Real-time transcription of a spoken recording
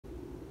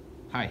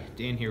Hi,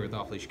 Dan here with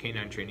Off Leash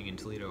K9 Training in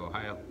Toledo,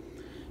 Ohio.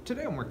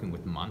 Today I'm working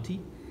with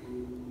Monty.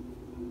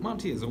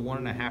 Monty is a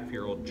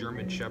 1.5-year-old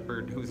German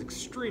Shepherd who is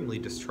extremely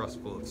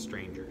distrustful of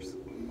strangers.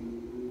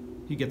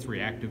 He gets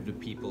reactive to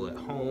people at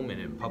home and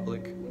in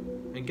public,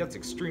 and gets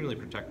extremely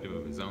protective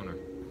of his owner.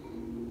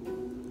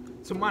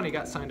 So Monty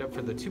got signed up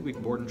for the 2-week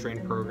board and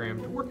train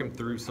program to work him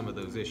through some of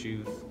those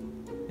issues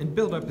and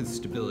build up his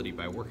stability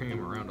by working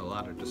him around a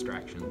lot of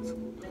distractions.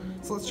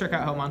 So let's check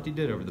out how Monty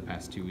did over the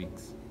past 2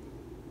 weeks.